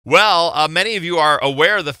Well, many of you are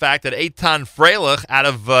aware of the fact that Eitan Freilich out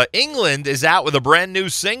of England is out with a brand new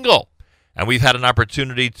single. And we've had an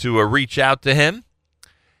opportunity to reach out to him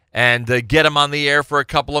and get him on the air for a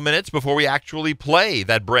couple of minutes before we actually play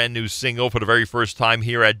that brand new single for the very first time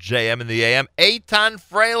here at JM in the AM. Eitan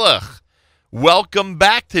Freilich, welcome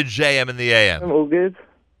back to JM in the AM. I'm all good.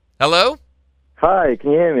 Hello? Hi, can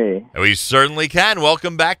you hear me? We certainly can.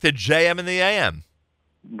 Welcome back to JM in the AM.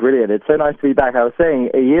 Brilliant. It's so nice to be back. I was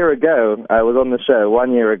saying a year ago, I was on the show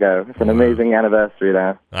 1 year ago. It's an amazing anniversary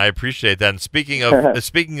now. I appreciate that. And speaking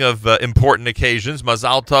of important occasions,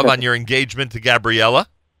 Mazal Tov on your engagement to Gabriella.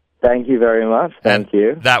 Thank you very much. Thank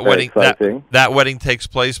you. That that wedding takes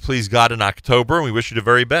place, please God, in October, and we wish you the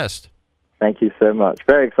very best. Thank you so much.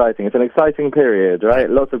 Very exciting. It's an exciting period, right?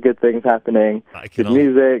 Lots of good things happening. Good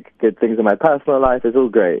music, good things in my personal life. It's all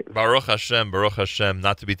great. Baruch Hashem,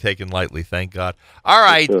 not to be taken lightly, thank God. All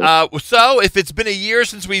right, so if it's been a year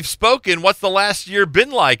since we've spoken, what's the last year been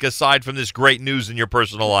like aside from this great news in your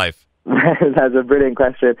personal life? That's a brilliant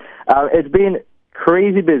question. It's been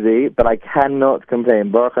crazy busy, but I cannot complain.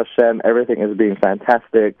 Baruch Hashem, everything has been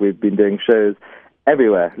fantastic. We've been doing shows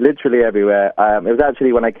everywhere, literally everywhere. It was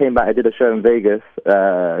actually when I came back, I did a show in Vegas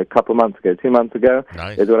a couple months ago, 2 months ago.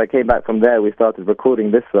 Nice. Is when I came back from there, we started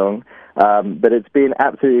recording this song. But it's been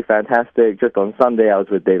absolutely fantastic. Just on Sunday, I was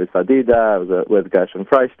with David Fadida, I was with Gershon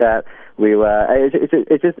Freistadt. We were,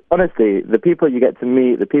 it's just, honestly, the people you get to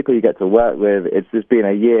meet, the people you get to work with, it's just been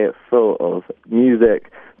a year full of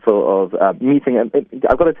music, full of meeting. And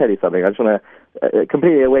I've got to tell you something. I just want to,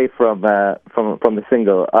 completely away from the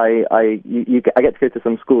single, I get to go to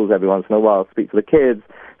some schools every once in a while, speak to the kids,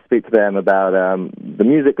 speak to them about the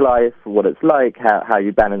music life, what it's like, how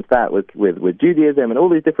you balance that with Judaism, and all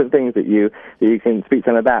these different things that you can speak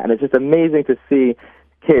to them about. And it's just amazing to see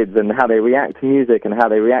kids and how they react to music and how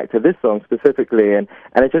they react to this song specifically. And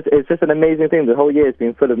it's just an amazing thing. The whole year has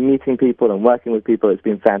been full of meeting people and working with people. It's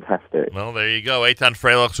been fantastic. Well, there you go. Eitan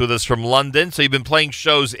Freilich's with us from London. So you've been playing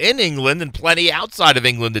shows in England and plenty outside of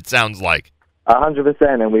England, it sounds like. 100%,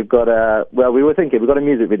 and we've got we were thinking, we've got a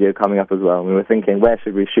music video coming up as well, and we were thinking, where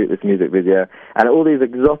should we shoot this music video? And all these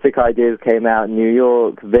exotic ideas came out, New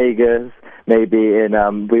York, Vegas, maybe in,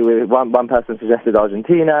 one person suggested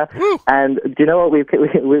Argentina. Woo! And do you know what,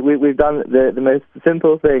 we've done the most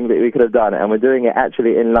simple thing that we could have done, and we're doing it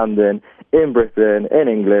actually in London, in Britain, in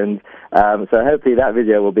England, so hopefully that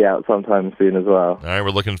video will be out sometime soon as well. All right,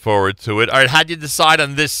 we're looking forward to it. All right, how did you decide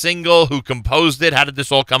on this single? Who composed it? How did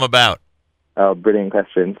this all come about? Oh, brilliant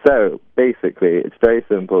question. So, basically, it's very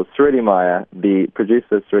simple. Srili Meyer, the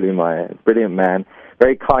producer, Srili Meyer, brilliant man,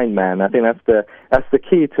 very kind man. I think that's the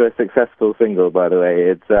key to a successful single, by the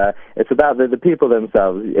way. It's about the people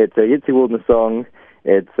themselves. It's a Yitzi Waldner song.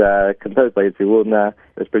 It's composed by Yitzi Waldner.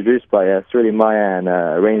 It's produced by Srili Meyer and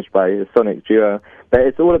arranged by a Sonic Duo. But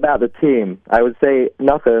it's all about the team. I would say,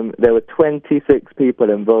 Nachum, there were 26 people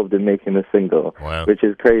involved in making the single, wow, which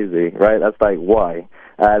is crazy, right? That's like, why?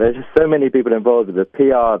 There's just so many people involved with the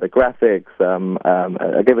PR, the graphics.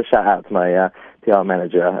 I give a shout out to my PR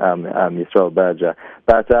manager, Yisrael Berger.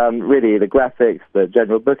 But really, the graphics, the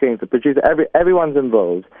general bookings, the producer, everyone's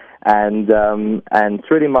involved. And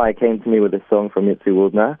Srili Meyer came to me with this song from Yitzi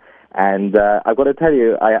Waldner. And I've got to tell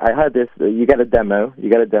you, I heard this, you get a demo,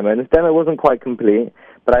 and this demo wasn't quite complete,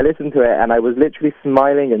 but I listened to it, and I was literally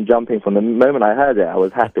smiling and jumping from the moment I heard it. I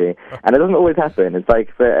was happy. And it doesn't always happen. It's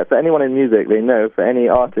like, for anyone in music, they know, for any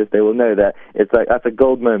artist, they will know that it's like, that's a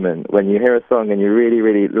gold moment, when you hear a song and you really,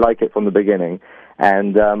 really like it from the beginning.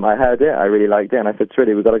 And I heard it, I really liked it, and I said,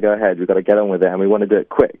 Srili, we've got to go ahead, we've got to get on with it, and we want to do it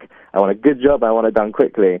quick. I want a good job, I want it done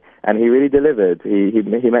quickly. And he really delivered. He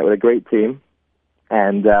met with a great team.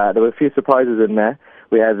 And there were a few surprises in there.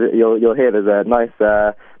 We had, you'll hear there's a nice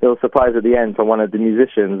little surprise at the end from one of the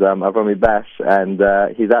musicians, Avromi Bash, and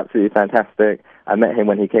he's absolutely fantastic. I met him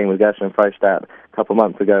when he came with Gershon Freistadt a couple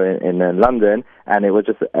months ago in London, and it was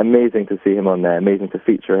just amazing to see him on there, amazing to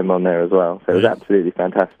feature him on there as well. So it was absolutely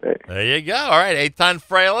fantastic. There you go. All right, Eitan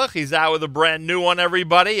Freilich, he's out with a brand new one,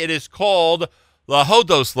 everybody. It is called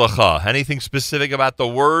Lahodos Lecha. Anything specific about the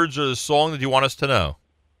words or the song that you want us to know?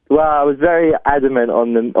 Well, I was very adamant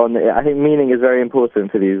on the. I think meaning is very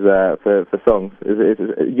important for these for songs.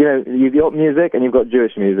 You know, you've got music and you've got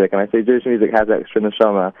Jewish music, and I say Jewish music has extra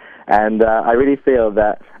neshama, and I really feel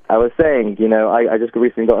that. I was saying, you know, I just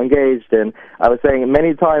recently got engaged, and I was saying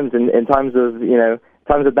many times in times of, you know,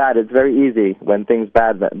 times are bad. It's very easy when things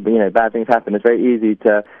bad things happen. It's very easy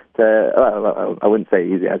to I wouldn't say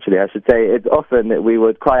easy, actually. I should say it's often that we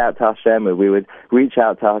would cry out to Hashem, or we would reach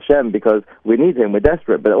out to Hashem because we need Him, we're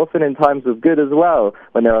desperate. But often in times of good as well,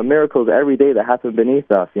 when there are miracles every day that happen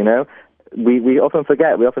beneath us, you know, we often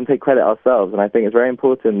forget, we often take credit ourselves, and I think it's very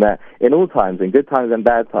important that in all times, in good times and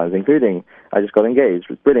bad times, including I just got engaged,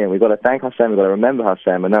 it was brilliant. We've got to thank Hashem, we've got to remember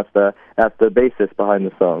Hashem, and that's the basis behind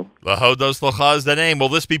the song. Lahodos L'cha is the name. Will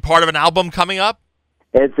this be part of an album coming up?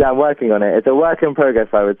 I'm working on it. It's a work in progress,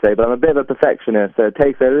 I would say, but I'm a bit of a perfectionist, so it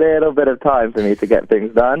takes a little bit of time for me to get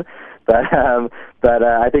things done. But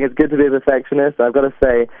I think it's good to be a perfectionist. I've got to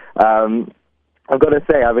say,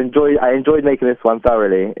 I enjoyed making this one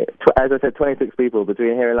thoroughly. As I said, 26 people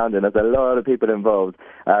between here and London. There's a lot of people involved,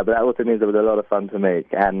 but that also means it was a lot of fun to make.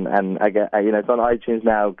 And I get, it's on iTunes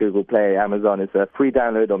now, Google Play, Amazon. It's a free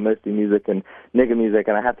download on Mostly Music and Nigga Music,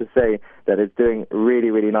 and I have to say that it's doing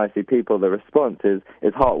really, really nicely. The response is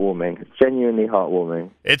heartwarming. It's genuinely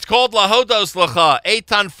heartwarming. It's called Lahodos L'cha.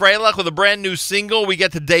 Eitan Freilich with a brand new single. We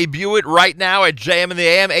get to debut it right now at JM in the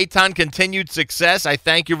AM. Eitan, continued success. I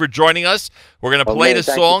thank you for joining us. We're going to play the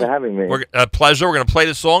song. Thank you for having me. A pleasure. We're going to play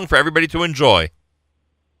the song for everybody to enjoy.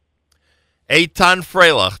 Eitan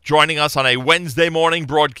Freilich joining us on a Wednesday morning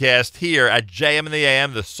broadcast here at JM in the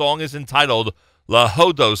AM. The song is entitled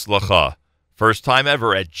Lahodos L'cha. First time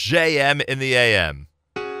ever at JM in the AM.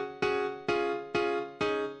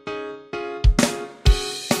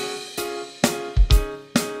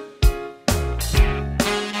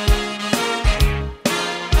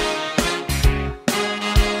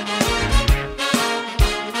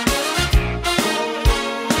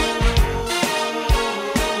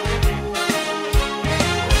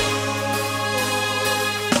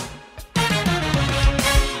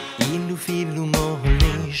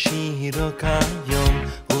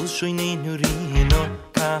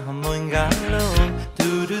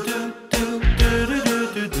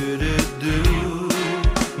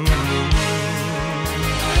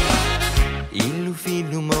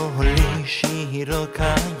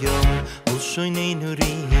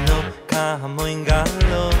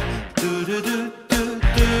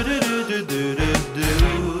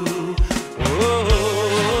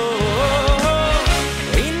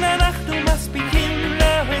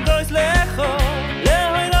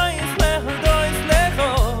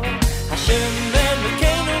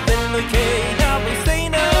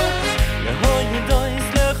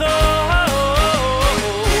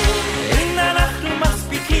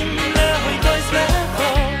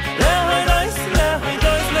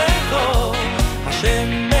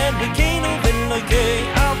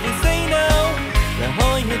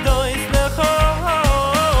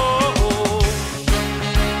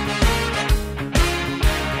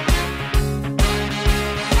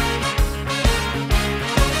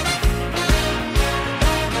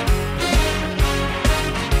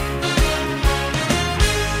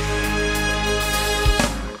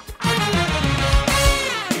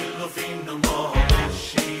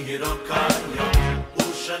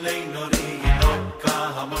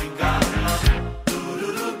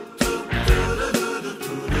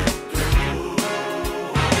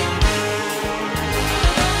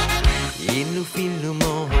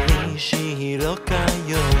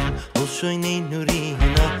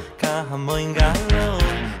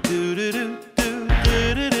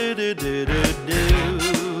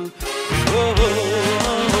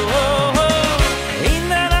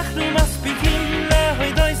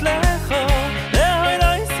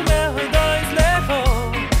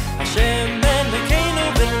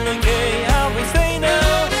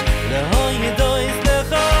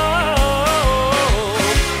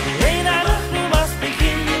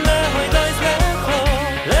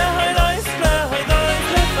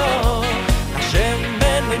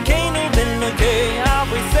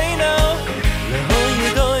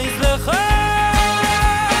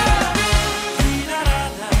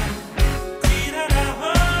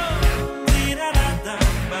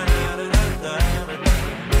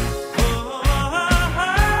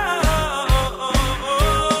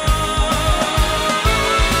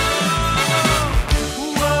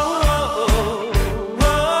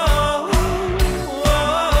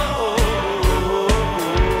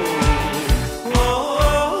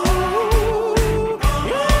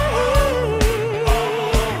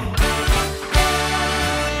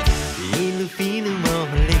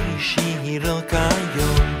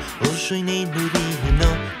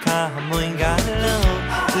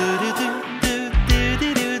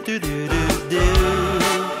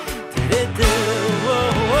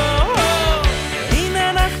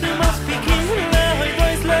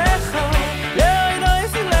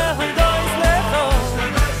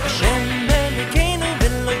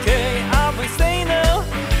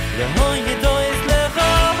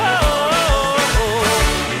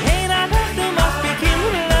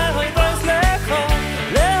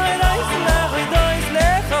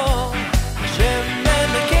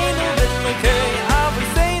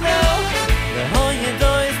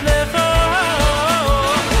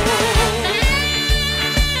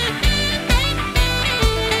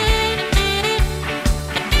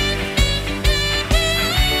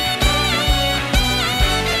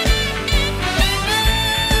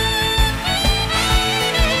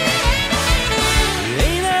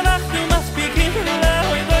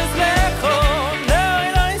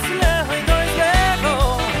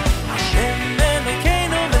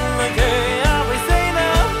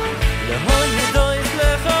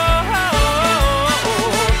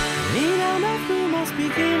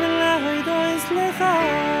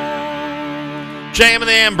 JM in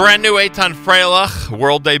the AM, brand new Eitan Freilich,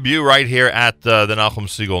 world debut right here at the Nachum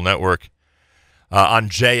Segal Network on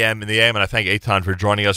JM in the AM. And I thank Eitan for joining us.